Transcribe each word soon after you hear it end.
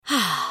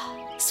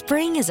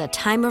Spring is a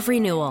time of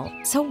renewal,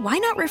 so why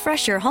not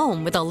refresh your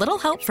home with a little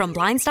help from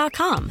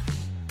Blinds.com?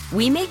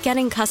 We make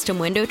getting custom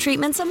window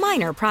treatments a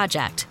minor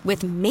project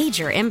with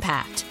major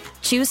impact.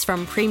 Choose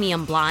from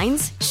premium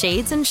blinds,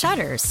 shades, and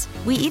shutters.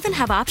 We even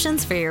have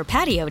options for your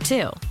patio,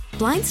 too.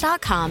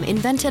 Blinds.com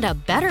invented a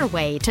better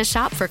way to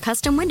shop for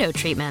custom window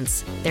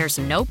treatments. There's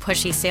no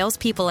pushy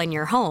salespeople in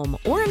your home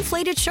or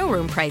inflated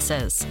showroom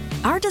prices.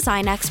 Our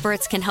design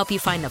experts can help you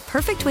find the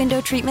perfect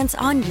window treatments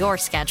on your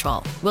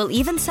schedule. We'll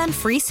even send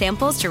free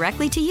samples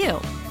directly to you.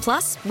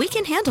 Plus, we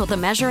can handle the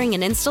measuring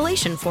and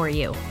installation for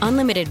you.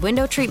 Unlimited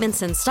window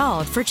treatments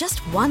installed for just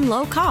one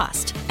low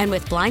cost. And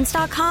with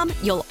Blinds.com,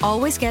 you'll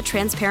always get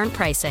transparent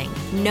pricing.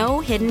 No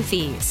hidden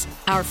fees.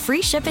 Our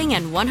free shipping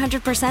and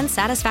 100%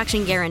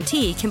 satisfaction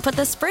guarantee can put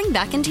the spring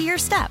back into your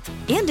step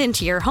and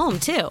into your home,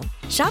 too.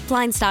 Shop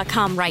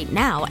Blinds.com right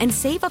now and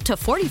save up to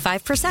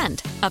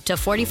 45%. Up to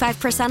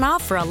 45%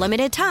 off for a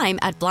limited time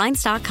at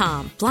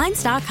Blinds.com.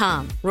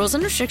 Blinds.com. Rules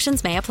and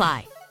restrictions may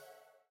apply.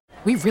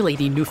 We really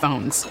need new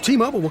phones.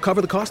 T-Mobile will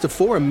cover the cost of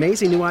 4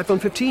 amazing new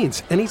iPhone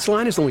 15s, and each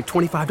line is only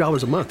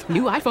 $25 a month.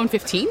 New iPhone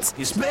 15s?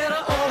 It's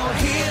better over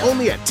here.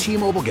 Only at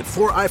T-Mobile, get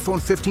 4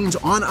 iPhone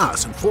 15s on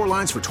us and 4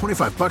 lines for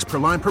 $25 per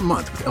line per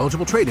month with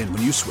eligible trade-in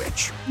when you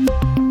switch.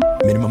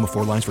 Minimum of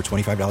 4 lines for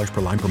 $25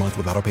 per line per month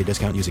with autopay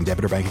discount using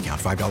debit or bank account.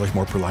 $5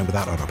 more per line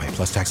without autopay,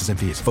 plus taxes and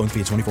fees. Phone fee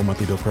at 24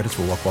 monthly bill credits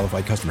for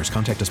well-qualified customers.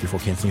 Contact us before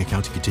canceling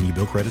account to continue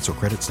bill credits or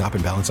credit stop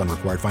and balance on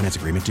required finance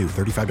agreement due.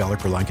 $35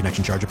 per line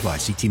connection charge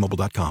applies. See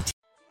T-Mobile.com.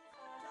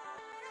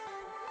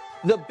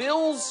 The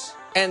Bills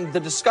and the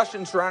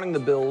discussion surrounding the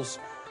Bills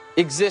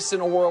exists in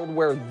a world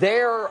where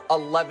their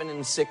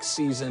 11-6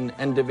 season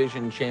and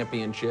division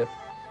championship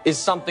is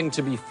something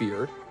to be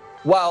feared,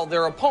 while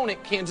their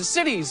opponent, Kansas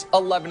City's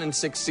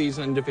 11-6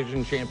 season and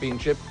division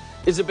championship,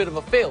 is a bit of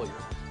a failure.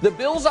 The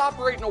Bills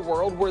operate in a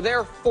world where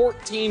their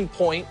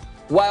 14-point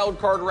wild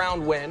card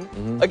round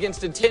win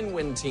against a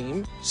 10-win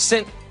team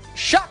sent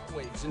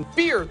shockwaves and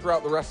fear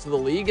throughout the rest of the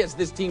league as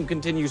this team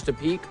continues to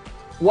peak,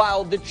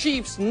 while the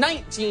Chiefs'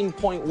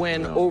 19-point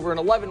win over an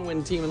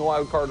 11-win team in the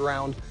wild card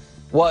round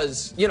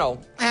was,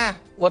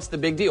 what's the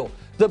big deal?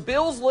 The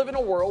Bills live in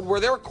a world where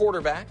their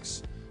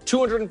quarterbacks,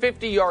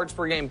 250 yards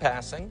per game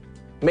passing,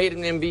 made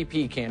an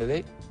MVP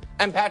candidate,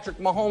 and Patrick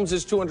Mahomes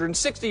is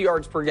 260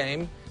 yards per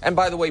game, and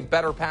by the way,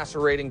 better passer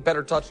rating,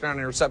 better touchdown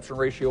interception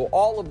ratio,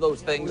 all of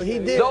those things. Well, he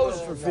did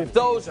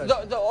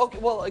okay,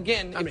 well,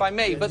 again, if I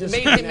may, but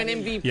made him an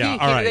MVP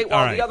candidate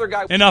while the other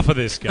guy. Enough of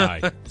this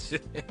guy.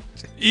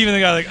 Even the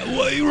guy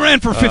he ran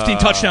for 15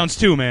 touchdowns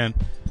too, man.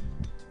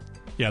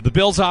 Yeah, the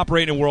Bills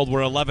operate in a world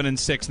where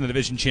 11-6 in the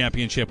division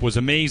championship was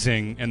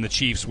amazing, and the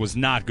Chiefs was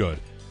not good.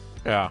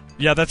 Yeah,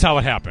 that's how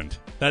it happened.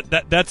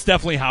 That's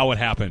definitely how it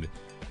happened.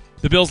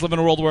 The Bills live in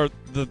a world where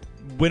the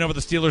win over the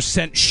Steelers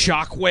sent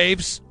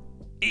shockwaves.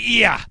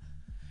 Yeah,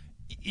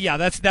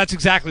 that's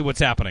exactly what's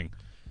happening.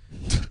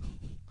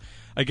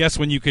 I guess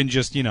when you can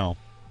just,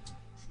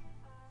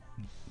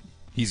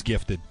 he's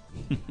gifted.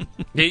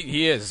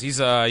 He is. He's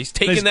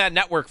taking that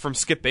network from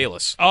Skip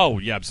Bayless. Oh,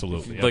 yeah,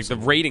 absolutely. Like the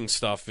rating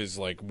stuff is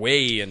like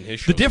way in his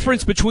show. The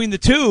difference between the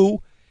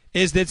two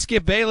is that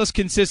Skip Bayless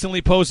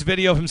consistently posts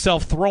video of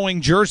himself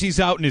throwing jerseys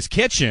out in his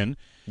kitchen.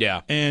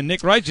 Yeah. And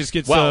Nick Wright just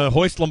gets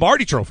hoist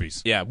Lombardi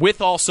trophies. Yeah,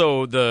 with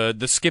also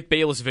the Skip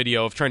Bayless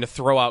video of trying to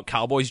throw out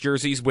Cowboys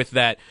jerseys with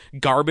that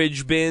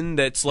garbage bin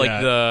that's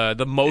like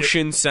the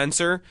motion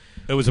sensor.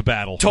 It was a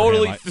battle.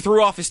 Totally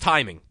threw off his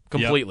timing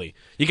completely. Yep.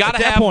 You got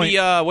to have point,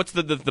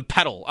 the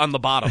pedal on the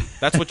bottom.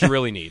 That's what you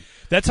really need.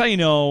 That's how you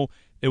know.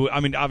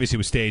 Obviously it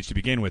was staged to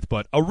begin with,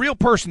 but a real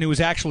person who was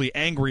actually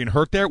angry and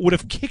hurt there would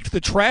have kicked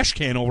the trash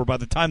can over by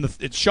the time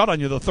it shut on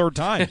you the third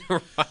time.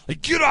 Right.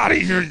 Like, get out of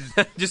here.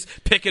 Just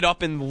pick it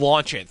up and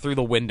launch it through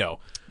the window.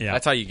 Yeah.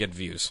 That's how you get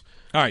views.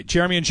 All right,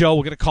 Jeremy and Joe,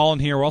 we'll get a call in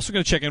here. We're also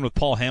going to check in with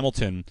Paul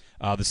Hamilton.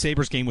 The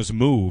Sabres game was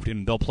moved,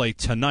 and they'll play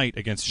tonight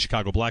against the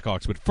Chicago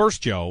Blackhawks. But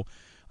first, Joe,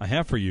 I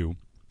have for you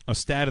a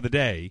stat of the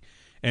day,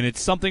 and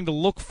it's something to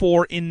look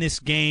for in this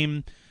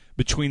game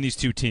between these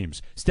two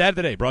teams. Stat of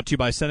the day brought to you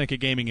by Seneca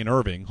Gaming in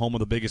Irving, home of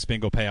the biggest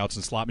bingo payouts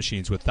and slot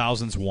machines with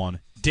thousands won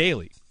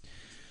daily.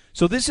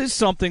 So this is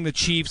something the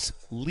Chiefs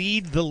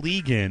lead the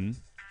league in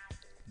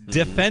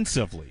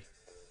defensively.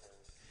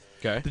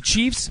 Okay. The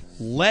Chiefs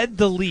led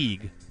the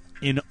league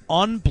in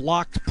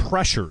unblocked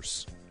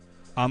pressures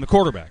on the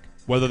quarterback,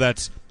 whether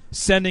that's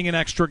sending an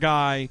extra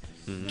guy,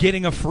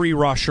 getting a free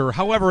rusher,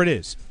 however it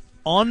is.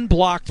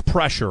 Unblocked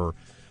pressure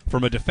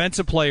from a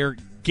defensive player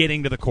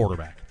getting to the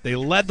quarterback. They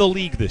led the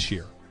league this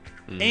year.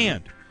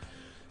 And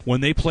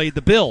when they played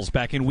the Bills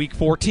back in Week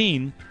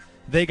 14,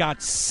 they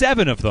got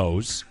 7 of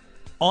those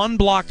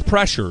unblocked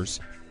pressures,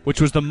 which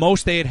was the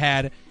most they had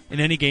had in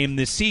any game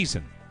this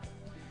season.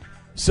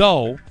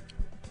 So,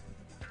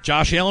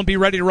 Josh Allen, be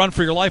ready to run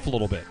for your life a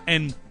little bit.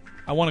 And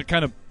I want to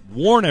kind of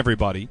warn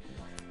everybody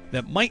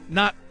that might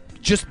not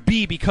just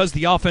be because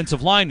the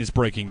offensive line is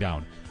breaking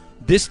down.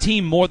 This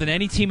team, more than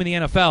any team in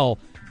the NFL,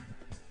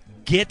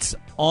 gets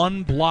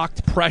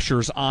unblocked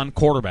pressures on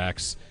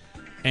quarterbacks.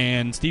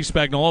 And Steve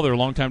Spagnuolo, their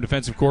longtime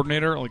defensive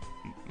coordinator,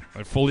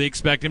 I fully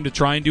expect him to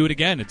try and do it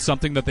again. It's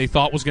something that they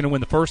thought was going to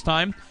win the first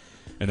time,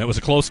 and that was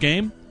a close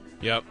game.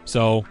 Yep.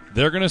 So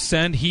they're going to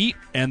send heat,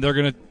 and they're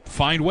going to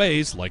find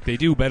ways, like they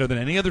do better than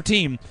any other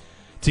team,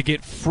 to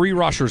get free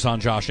rushers on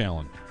Josh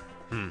Allen.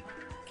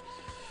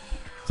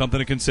 Something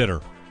to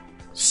consider.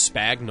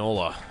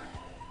 Spagnola.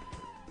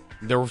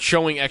 They're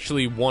showing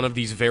actually one of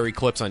these very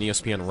clips on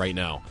ESPN right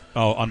now.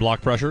 Oh,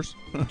 unblocked pressures?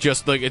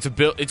 Just like it's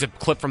a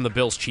clip from the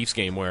Bills-Chiefs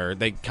game where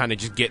they kind of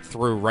just get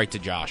through right to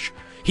Josh.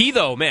 He,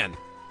 though, man,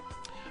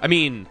 I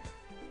mean,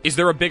 is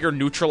there a bigger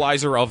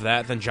neutralizer of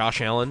that than Josh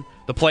Allen?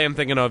 The play I'm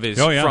thinking of is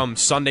from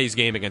Sunday's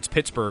game against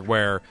Pittsburgh,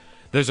 where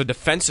there's a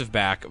defensive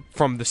back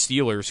from the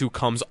Steelers who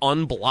comes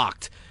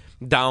unblocked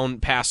down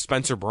past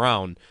Spencer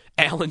Brown.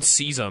 Allen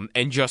sees him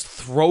and just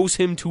throws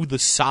him to the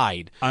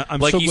side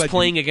like he's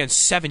playing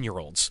against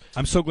 7-year-olds.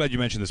 I'm so glad you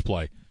mentioned this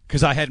play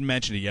because I hadn't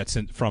mentioned it yet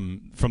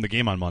from the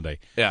game on Monday.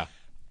 Yeah,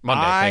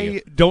 Monday.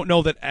 I don't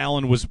know that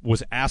Allen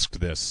was asked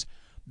this,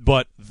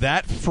 but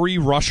that free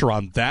rusher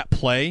on that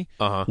play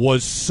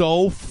was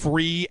so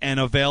free and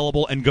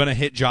available and going to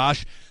hit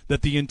Josh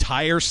that the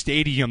entire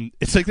stadium,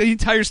 it's like the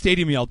entire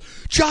stadium yelled,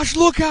 "Josh,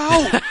 look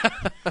out!"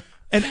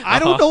 And I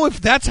don't know if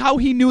that's how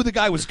he knew the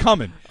guy was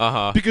coming.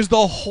 Because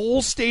the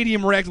whole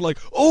stadium reacted like,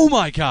 "Oh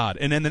my God!"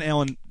 And then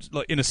Allen,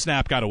 in a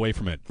snap, got away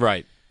from it.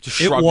 Right. Just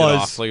shrugged it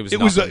off like it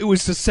was nothing. It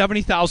was a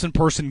 70,000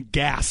 person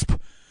gasp.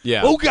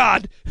 Yeah. Oh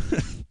God!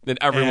 Then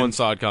everyone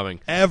saw it coming.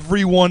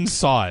 Everyone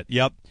saw it.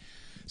 Yep.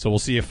 So we'll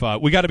see if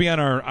we got to be on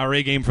our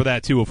A game for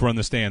that too. If we're in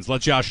the stands, let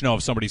Josh know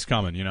if somebody's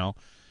coming. You know.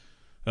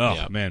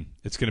 Oh man,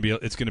 it's gonna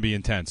be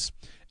intense.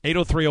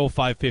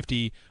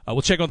 803-0550.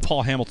 We'll check on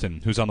Paul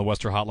Hamilton, who's on the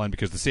Western Hotline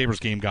because the Sabres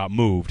game got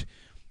moved.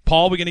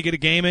 Paul, we're going to get a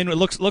game in. It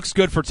looks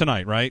good for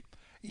tonight, right?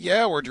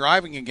 Yeah, we're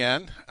driving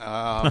again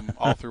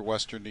all through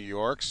Western New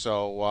York.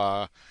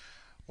 So,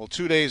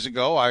 2 days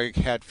ago I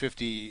had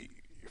 30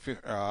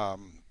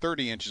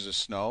 inches of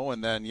snow,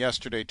 and then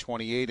yesterday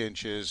 28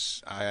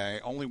 inches.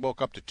 I only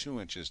woke up to 2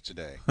 inches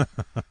today.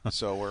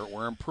 So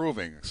we're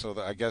improving. So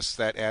I guess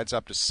that adds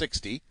up to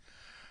 60.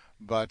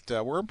 But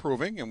we're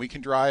improving, and we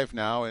can drive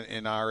now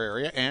in our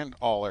area and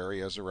all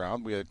areas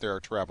around. There are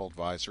travel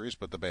advisories,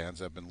 but the bans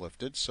have been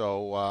lifted,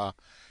 so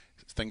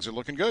things are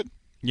looking good.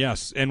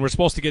 Yes, and we're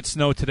supposed to get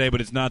snow today,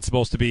 but it's not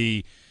supposed to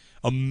be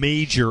a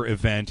major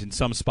event. In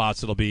some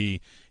spots, it'll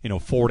be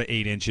 4 to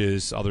 8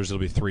 inches. Others,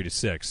 it'll be 3 to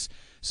 6.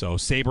 So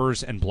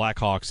Sabres and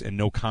Blackhawks and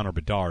no Connor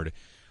Bedard.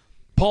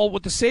 Paul,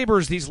 with the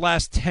Sabres, these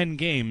last 10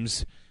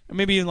 games, or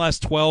maybe in the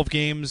last 12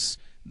 games,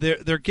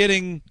 they're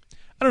getting...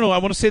 I don't know, I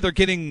want to say they're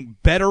getting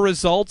better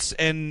results,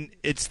 and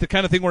it's the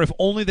kind of thing where if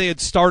only they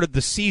had started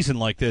the season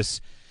like this,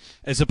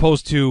 as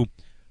opposed to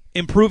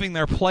improving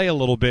their play a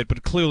little bit,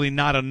 but clearly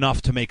not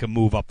enough to make a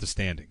move up the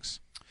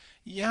standings.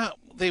 Yeah,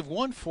 they've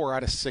won 4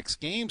 out of 6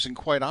 games, and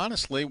quite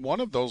honestly, one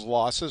of those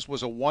losses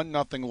was a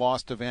 1-0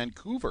 loss to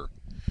Vancouver.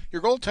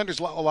 Your goaltender's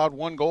allowed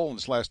 1 goal in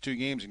his last 2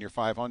 games, and you're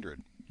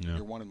 500. Yeah.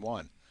 You're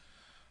 1-1.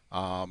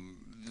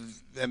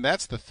 And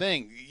that's the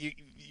thing.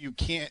 You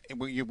can't,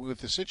 with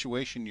the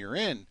situation you're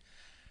in,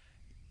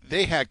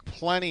 they had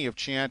plenty of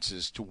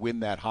chances to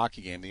win that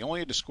hockey game. They only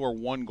had to score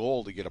 1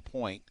 goal to get a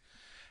point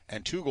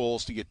and 2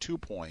 goals to get 2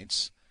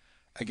 points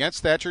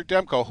against Thatcher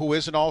Demko, who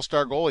is an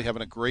all-star goalie,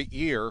 having a great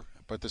year,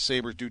 but the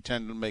Sabres do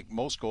tend to make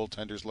most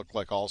goaltenders look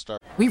like all-stars.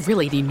 We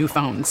really need new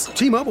phones.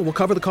 T-Mobile will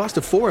cover the cost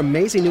of 4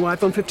 amazing new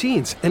iPhone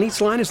 15s, and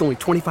each line is only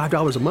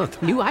 $25 a month.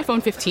 New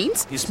iPhone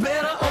 15s? It's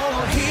better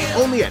over here.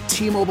 Only at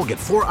T-Mobile, get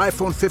 4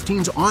 iPhone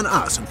 15s on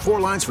us and 4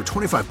 lines for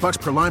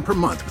 $25 per line per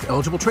month with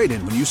eligible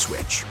trade-in when you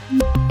switch.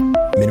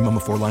 Minimum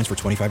of 4 lines for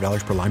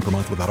 $25 per line per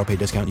month with autopay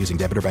discount using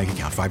debit or bank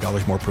account.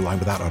 $5 more per line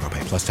without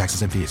autopay, plus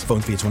taxes and fees. Phone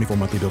fee at 24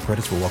 monthly bill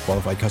credits for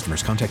well-qualified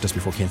customers. Contact us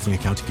before canceling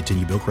account to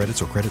continue bill credits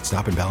or credit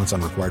stop and balance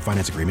on required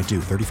finance agreement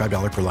due.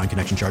 $35 per line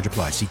connection charge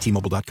applies. See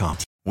T-Mobile.com.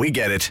 We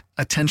get it.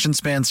 Attention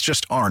spans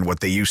just aren't what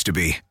they used to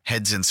be.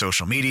 Heads in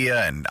social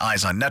media and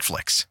eyes on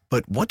Netflix.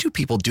 But what do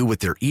people do with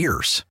their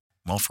ears?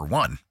 Well, for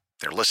one,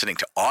 they're listening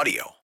to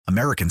audio.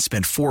 Americans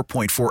spend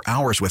 4.4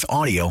 hours with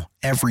audio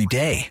every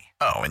day.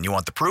 Oh, and you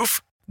want the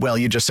proof? Well,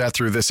 you just sat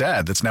through this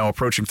ad that's now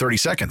approaching 30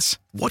 seconds.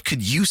 What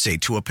could you say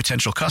to a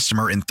potential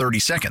customer in 30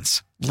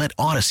 seconds? Let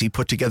Odyssey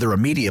put together a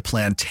media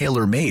plan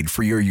tailor-made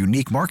for your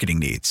unique marketing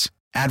needs.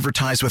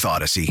 Advertise with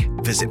Odyssey.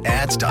 Visit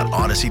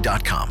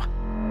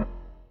ads.odyssey.com.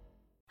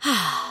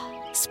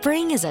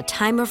 Spring is a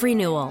time of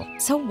renewal,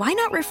 so why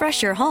not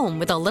refresh your home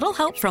with a little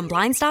help from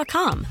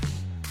Blinds.com?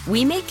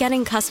 We make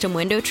getting custom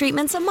window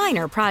treatments a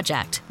minor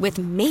project with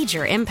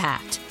major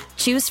impact.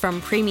 Choose from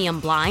premium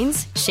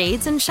blinds,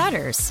 shades, and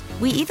shutters.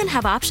 We even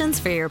have options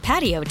for your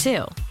patio,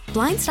 too.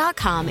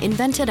 Blinds.com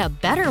invented a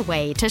better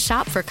way to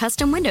shop for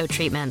custom window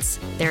treatments.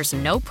 There's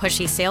no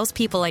pushy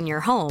salespeople in your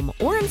home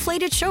or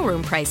inflated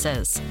showroom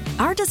prices.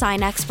 Our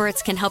design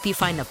experts can help you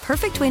find the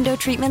perfect window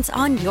treatments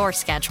on your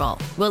schedule.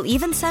 We'll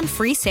even send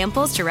free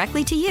samples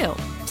directly to you.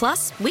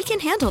 Plus, we can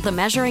handle the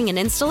measuring and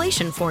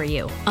installation for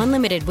you.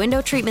 Unlimited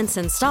window treatments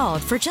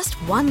installed for just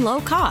one low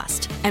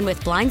cost. And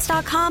with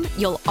Blinds.com,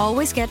 you'll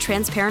always get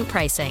transparent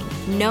pricing.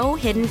 No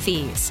hidden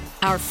fees.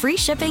 Our free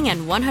shipping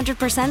and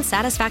 100%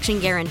 satisfaction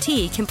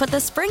guarantee can put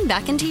the spring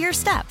back into your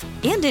step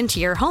and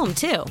into your home,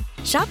 too.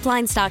 Shop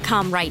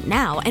Blinds.com right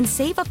now and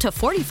save up to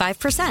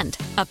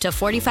 45%. Up to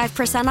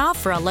 45% off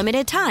for a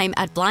limited time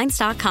at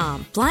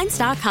Blinds.com.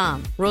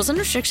 Blinds.com. Rules and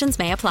restrictions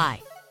may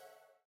apply.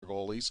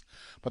 Goalies,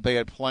 but they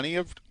had plenty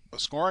of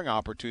scoring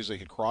opportunities. They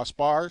hit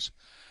crossbars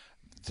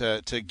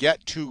to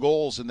get 2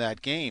 goals in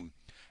that game.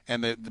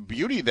 And the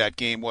beauty of that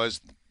game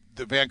was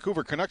the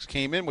Vancouver Canucks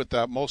came in with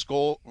the most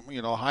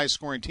highest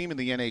scoring team in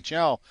the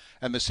NHL,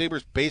 and the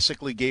Sabres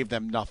basically gave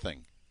them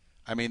nothing.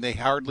 I mean, they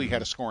hardly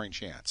had a scoring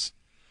chance.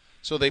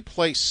 So they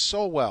play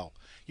so well.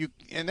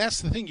 And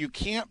that's the thing, you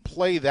can't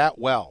play that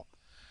well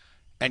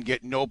and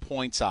get no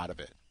points out of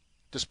it.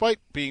 Despite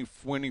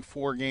winning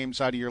 4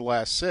 games out of your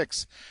last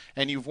 6,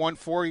 and you've won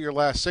 4 of your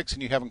last 6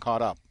 and you haven't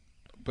caught up.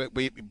 But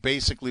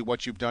basically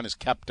what you've done is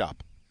kept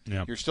up.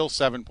 Yep. You're still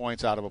 7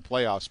 points out of a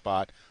playoff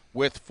spot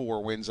with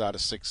 4 wins out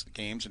of 6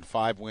 games and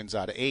 5 wins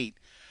out of 8.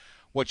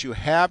 What you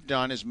have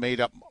done is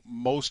made up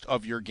most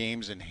of your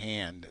games in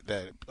hand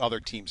that other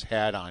teams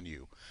had on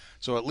you.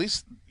 So at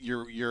least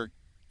you're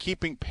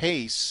keeping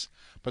pace,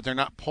 but they're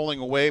not pulling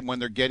away when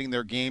they're getting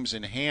their games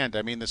in hand.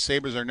 I mean, the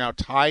Sabres are now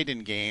tied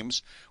in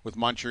games with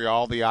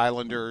Montreal, the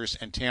Islanders,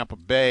 and Tampa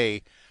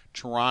Bay.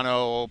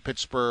 Toronto,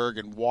 Pittsburgh,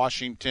 and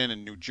Washington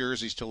and New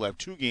Jersey still have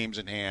 2 games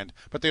in hand,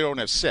 but they don't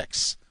have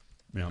 6.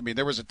 Yeah. I mean,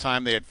 there was a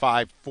time they had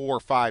 4,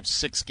 5,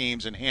 6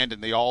 games in hand,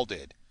 and they all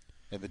did,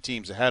 and the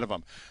teams ahead of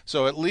them.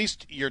 So at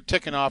least you're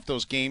ticking off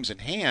those games in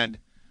hand,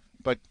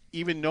 but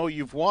even though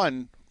you've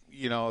won,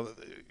 you've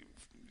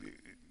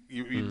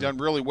done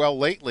really well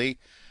lately,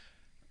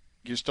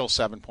 you're still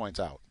 7 points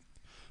out.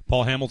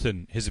 Paul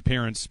Hamilton, his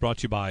appearance brought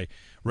to you by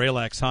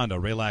Raylax Honda.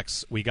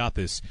 Raylax, we got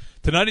this.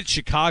 Tonight at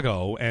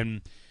Chicago,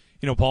 and,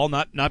 Paul,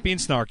 not being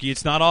snarky,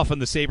 it's not often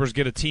the Sabres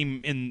get a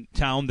team in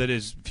town that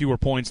is fewer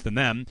points than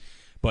them,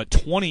 but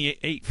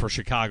 28 for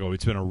Chicago.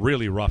 It's been a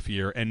really rough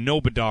year, and no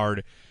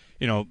Bedard.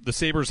 The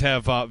Sabres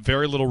have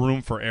very little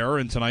room for error,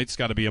 and tonight's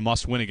got to be a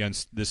must-win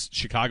against this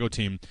Chicago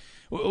team.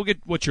 We'll get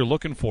what you're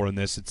looking for in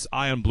this. It's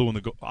Eye on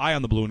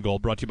the Blue and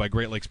Gold, brought to you by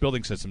Great Lakes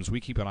Building Systems. We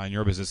keep an eye on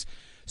your business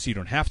so you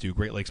don't have to.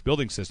 Great Lakes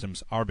Building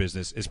Systems, our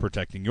business is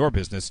protecting your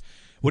business.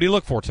 What do you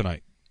look for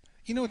tonight?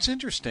 It's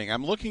interesting.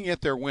 I'm looking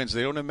at their wins.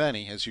 They don't have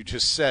many, as you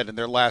just said, and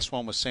their last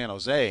one was San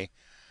Jose.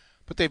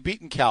 But they've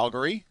beaten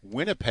Calgary,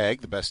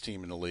 Winnipeg, the best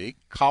team in the league,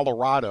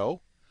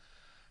 Colorado,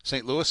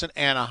 St. Louis and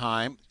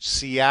Anaheim,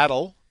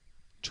 Seattle,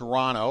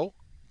 Toronto,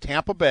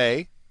 Tampa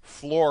Bay,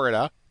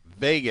 Florida,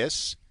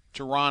 Vegas,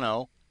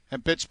 Toronto,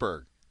 and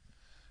Pittsburgh.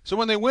 So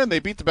when they win, they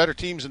beat the better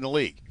teams in the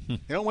league. They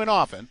don't win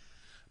often.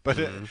 But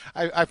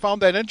I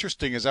found that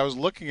interesting as I was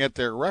looking at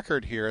their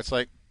record here. It's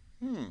like,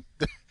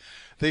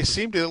 they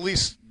seem to at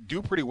least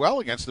do pretty well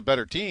against the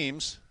better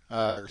teams,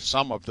 or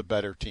some of the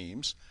better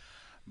teams.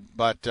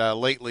 But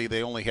lately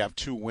they only have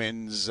 2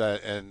 wins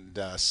and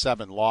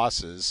 7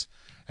 losses.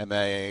 And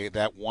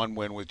that one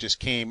win just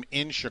came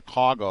in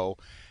Chicago.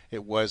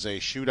 It was a long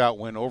shootout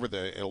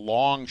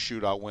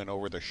win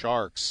over the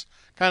Sharks.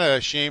 Kind of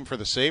a shame for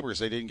the Sabres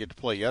they didn't get to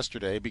play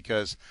yesterday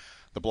because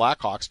the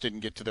Blackhawks didn't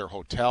get to their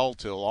hotel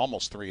till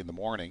almost 3 in the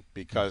morning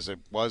because it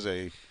was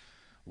a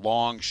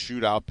long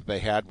shootout that they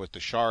had with the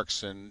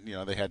Sharks, and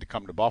they had to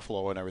come to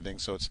Buffalo and everything,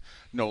 so it's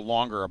no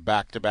longer a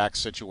back-to-back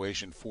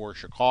situation for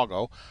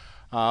Chicago.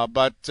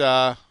 But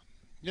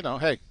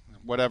hey,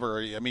 whatever.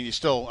 I mean,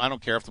 I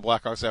don't care if the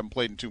Blackhawks haven't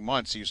played in 2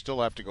 months, you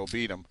still have to go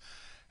beat them.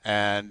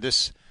 And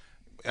this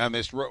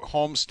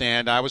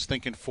homestand, I was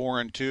thinking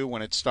 4-2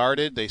 when it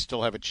started. They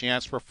still have a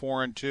chance for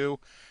 4-2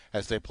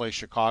 as they play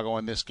Chicago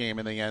in this game,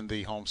 and they end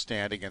the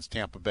homestand against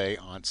Tampa Bay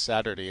on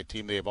Saturday, a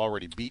team they have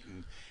already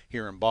beaten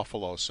here in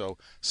Buffalo. So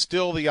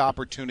still the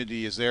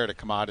opportunity is there to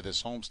come out of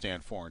this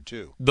homestand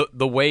 4-2.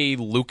 The way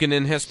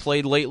Luukkonen has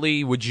played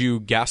lately, would you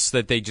guess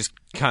that they just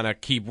kind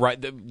of keep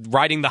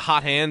riding the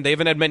hot hand? They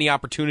haven't had many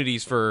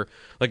opportunities for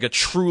like a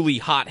truly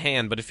hot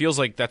hand, but it feels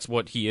like that's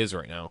what he is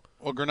right now.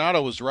 Well,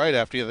 Granato was right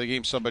after the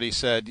game. Somebody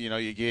said,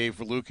 you gave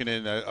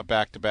Luukkonen a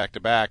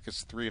back-to-back-to-back.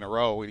 It's 3 in a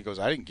row. And he goes,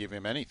 I didn't give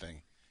him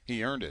anything.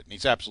 He earned it. And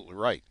he's absolutely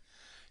right.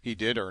 He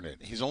did earn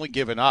it. He's only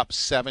given up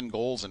 7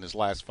 goals in his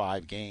last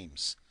 5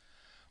 games,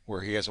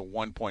 where he has a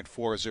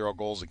 1.40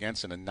 goals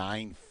against and a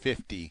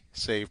 .950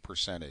 save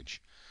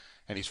percentage.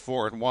 And he's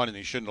 4-1, and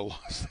he shouldn't have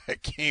lost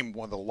that game.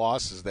 One of the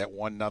losses, that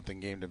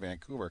 1-0 game to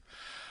Vancouver.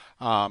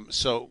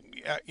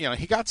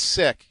 He got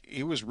sick.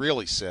 He was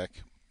really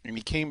sick. And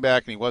he came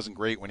back, and he wasn't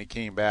great when he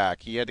came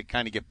back. He had to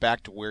kind of get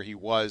back to where he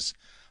was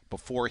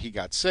before he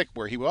got sick,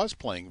 where he was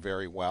playing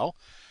very well.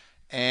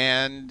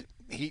 And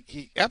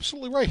he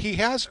absolutely right. He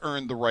has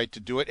earned the right to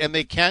do it, and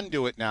they can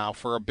do it now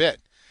for a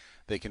bit.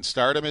 They can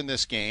start him in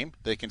this game.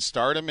 They can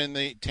start him in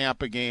the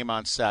Tampa game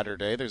on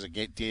Saturday. There's a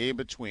day in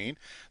between.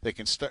 They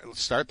can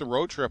start the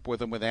road trip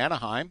with him with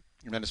Anaheim,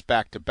 and then it's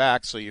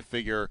back-to-back, so you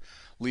figure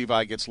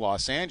Levi gets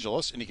Los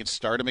Angeles, and you can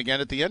start him again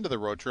at the end of the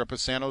road trip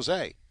with San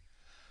Jose.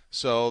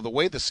 So the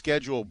way the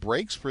schedule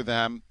breaks for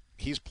them,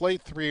 he's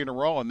played 3 in a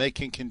row, and they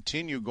can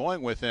continue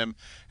going with him,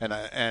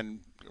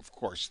 and of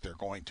course they're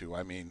going to.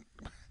 I mean,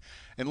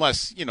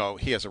 unless,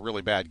 he has a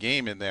really bad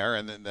game in there,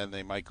 and then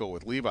they might go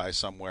with Levi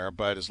somewhere.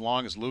 But as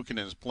long as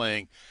Luukkonen is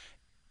playing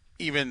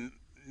even,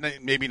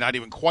 maybe not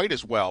even quite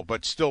as well,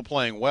 but still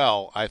playing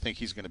well, I think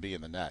he's going to be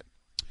in the net.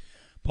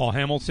 Paul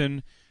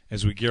Hamilton,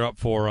 as we gear up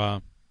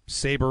for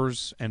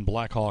Sabres and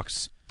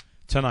Blackhawks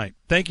tonight.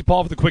 Thank you,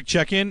 Paul, for the quick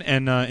check-in,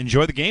 and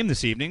enjoy the game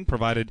this evening,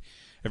 provided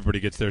everybody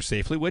gets there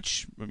safely,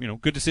 which,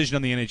 good decision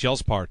on the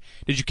NHL's part.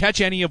 Did you catch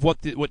any of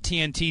what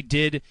TNT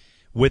did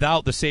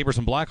without the Sabres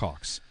and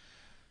Blackhawks?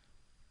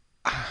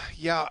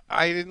 Yeah,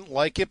 I didn't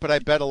like it, but I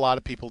bet a lot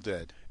of people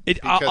did.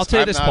 I'll tell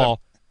you this, Paul.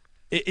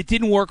 It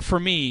didn't work for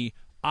me.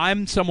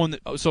 I'm someone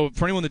so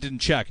for anyone that didn't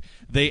check,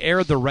 they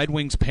aired the Red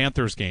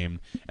Wings-Panthers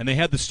game, and they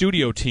had the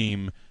studio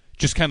team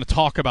just kind of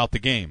talk about the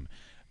game.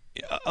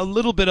 A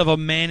little bit of a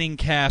Manning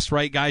cast,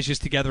 right? Guys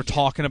just together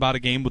talking about a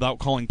game without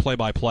calling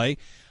play-by-play.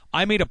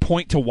 I made a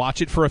point to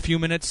watch it for a few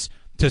minutes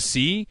to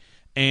see,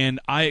 and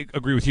I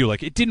agree with you.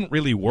 Like, it didn't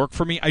really work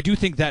for me. I do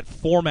think that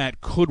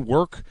format could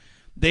work.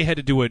 They had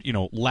to do it,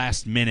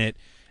 last minute,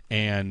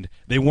 and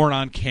they weren't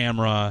on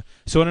camera.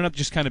 So it ended up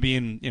just kind of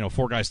being,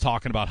 4 guys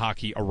talking about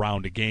hockey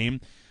around a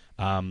game.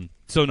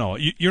 So, no,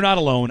 you're not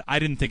alone. I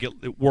didn't think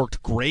it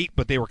worked great,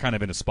 but they were kind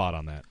of in a spot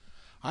on that.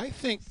 I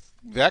think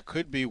that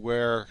could be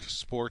where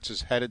sports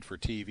is headed for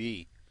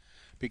TV,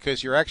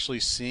 because you're actually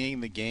seeing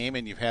the game,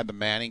 and you've had the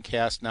Manning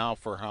cast now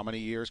for how many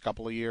years?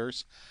 Couple of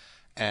years.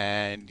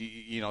 And,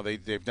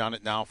 they've done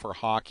it now for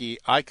hockey.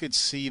 I could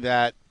see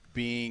that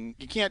being –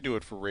 you can't do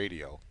it for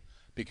radio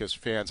because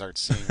fans aren't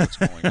seeing what's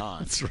going on.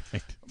 That's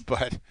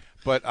right.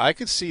 But I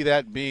could see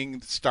that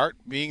start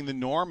being the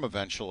norm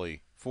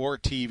eventually for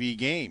TV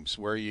games,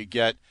 where you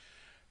get,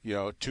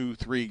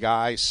 2-3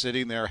 guys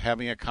sitting there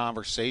having a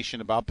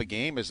conversation about the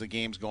game as the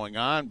game's going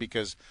on,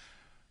 because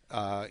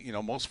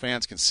most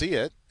fans can see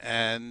it,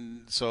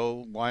 and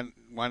so why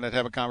not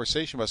have a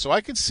conversation about it? So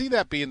I could see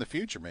that be in the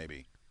future,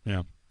 maybe.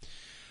 Yeah.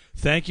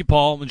 Thank you,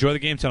 Paul. Enjoy the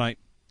game tonight.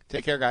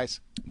 Take care,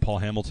 guys. Paul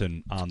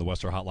Hamilton on the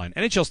Western Hotline.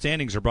 NHL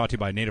standings are brought to you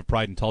by Native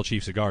Pride and Tall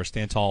Chief Cigars.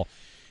 Stand tall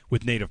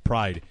with Native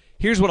Pride.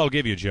 Here's what I'll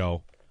give you,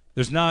 Joe.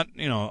 There's not,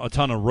 a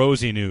ton of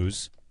rosy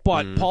news,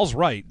 but Paul's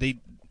right.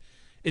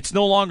 It's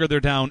no longer they're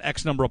down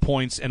X number of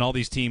points and all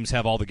these teams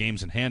have all the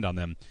games in hand on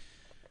them.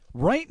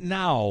 Right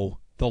now,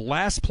 the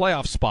last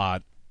playoff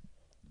spot,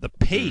 the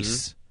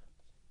pace,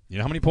 you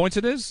know how many points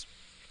it is?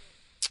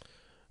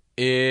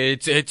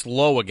 It's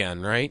low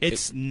again, right?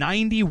 It's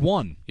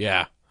 91.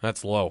 Yeah,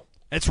 that's low.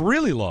 It's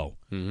really low.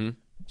 Mm-hmm.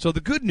 So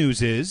the good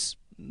news is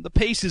the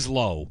pace is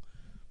low.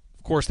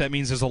 Of course, that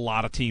means there's a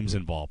lot of teams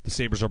involved. The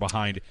Sabres are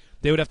behind.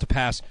 They would have to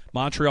pass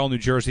Montreal, New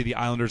Jersey, the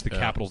Islanders, the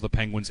Capitals, the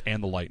Penguins,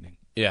 and the Lightning.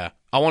 Yeah.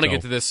 I want to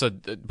get to this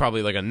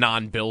probably like a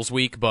non-Bills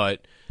week,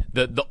 but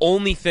the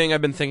only thing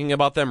I've been thinking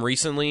about them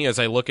recently as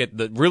I look at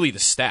the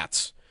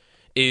stats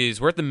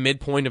is we're at the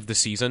midpoint of the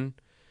season,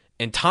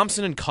 and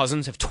Thompson and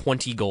Cousins have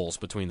 20 goals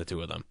between the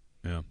two of them.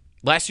 Yeah.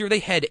 Last year they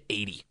had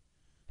 80.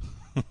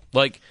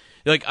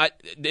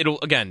 It'll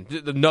again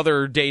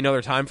another day,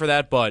 another time for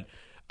that. But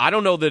I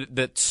don't know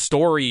that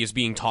story is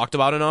being talked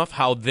about enough.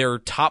 How their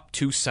top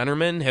 2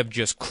 centermen have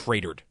just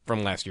cratered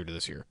from last year to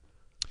this year.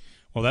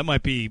 Well, that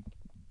might be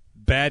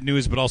bad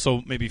news, but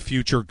also maybe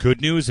future good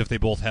news if they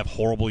both have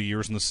horrible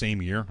years in the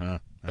same year. I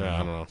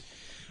don't know.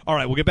 All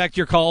right, we'll get back to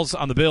your calls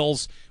on the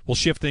Bills. We'll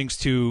shift things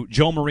to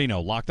Joe Marino,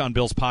 Locked On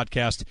Bills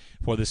podcast,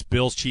 for this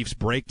Bills-Chiefs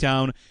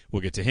breakdown.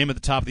 We'll get to him at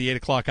the top of the 8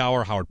 o'clock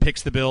hour. Howard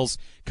picks the Bills.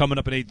 Coming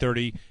up at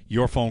 8:30,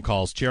 your phone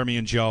calls. Jeremy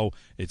and Joe,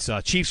 it's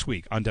Chiefs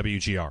Week on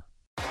WGR.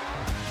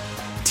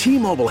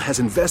 T-Mobile has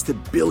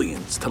invested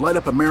billions to light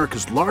up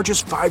America's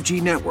largest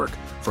 5G network,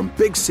 from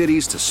big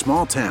cities to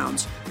small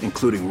towns,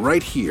 including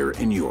right here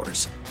in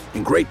yours.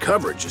 And great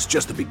coverage is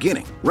just the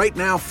beginning. Right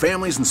now,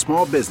 families and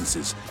small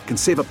businesses can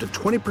save up to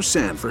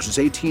 20% versus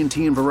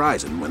AT&T and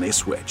Verizon when they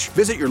switch.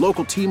 Visit your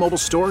local T-Mobile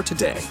store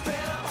today.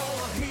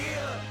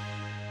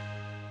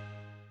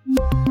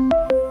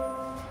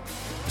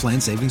 Plan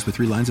savings with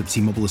 3 lines of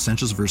T-Mobile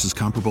Essentials versus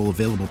comparable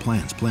available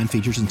plans. Plan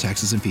features and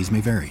taxes and fees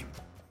may vary.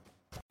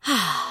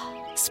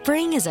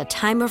 Spring is a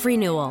time of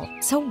renewal,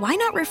 so why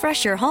not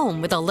refresh your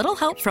home with a little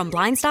help from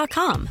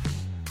Blinds.com?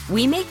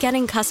 We make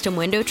getting custom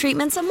window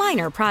treatments a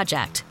minor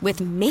project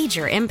with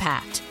major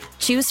impact.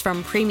 Choose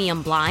from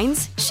premium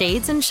blinds,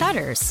 shades, and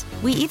shutters.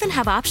 We even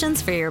have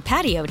options for your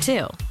patio,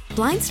 too.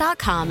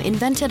 Blinds.com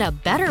invented a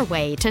better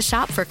way to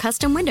shop for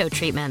custom window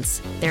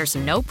treatments. There's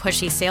no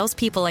pushy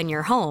salespeople in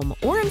your home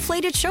or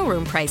inflated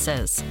showroom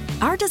prices.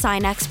 Our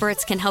design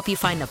experts can help you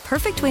find the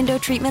perfect window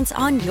treatments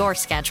on your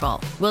schedule.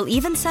 We'll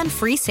even send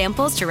free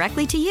samples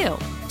directly to you.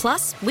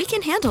 Plus, we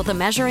can handle the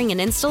measuring and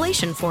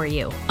installation for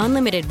you.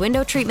 Unlimited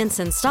window treatments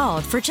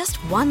installed for just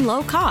one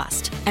low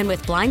cost. And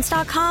with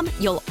Blinds.com,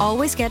 you'll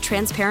always get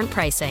transparent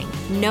pricing.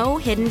 No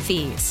hidden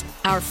fees.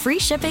 Our free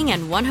shipping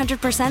and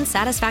 100%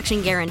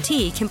 satisfaction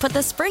guarantee can put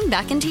the spring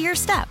back into your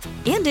step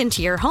and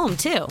into your home,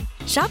 too.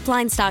 Shop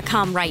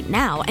Blinds.com right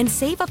now and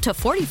save up to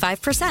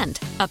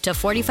 45%. Up to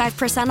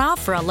 45%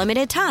 off for a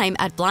limited time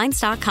at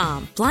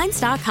Blinds.com.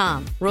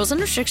 Blinds.com. Rules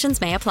and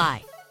restrictions may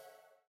apply.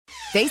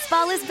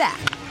 Baseball is back,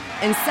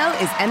 and so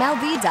is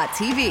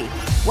MLB.tv.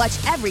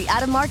 Watch every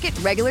out-of-market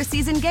regular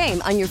season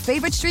game on your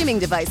favorite streaming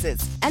devices,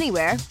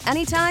 anywhere,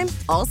 anytime,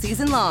 all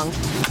season long.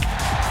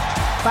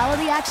 Follow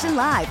the action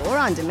live or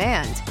on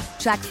demand.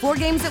 Track 4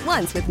 games at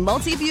once with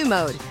multi-view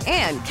mode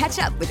and catch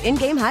up with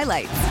in-game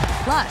highlights.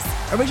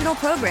 Plus, original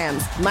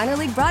programs, minor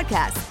league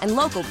broadcasts, and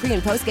local pre-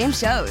 and post-game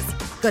shows.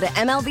 Go to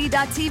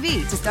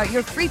MLB.tv to start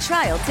your free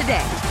trial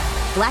today.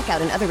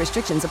 Blackout and other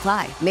restrictions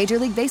apply. Major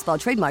League Baseball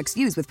trademarks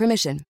used with permission.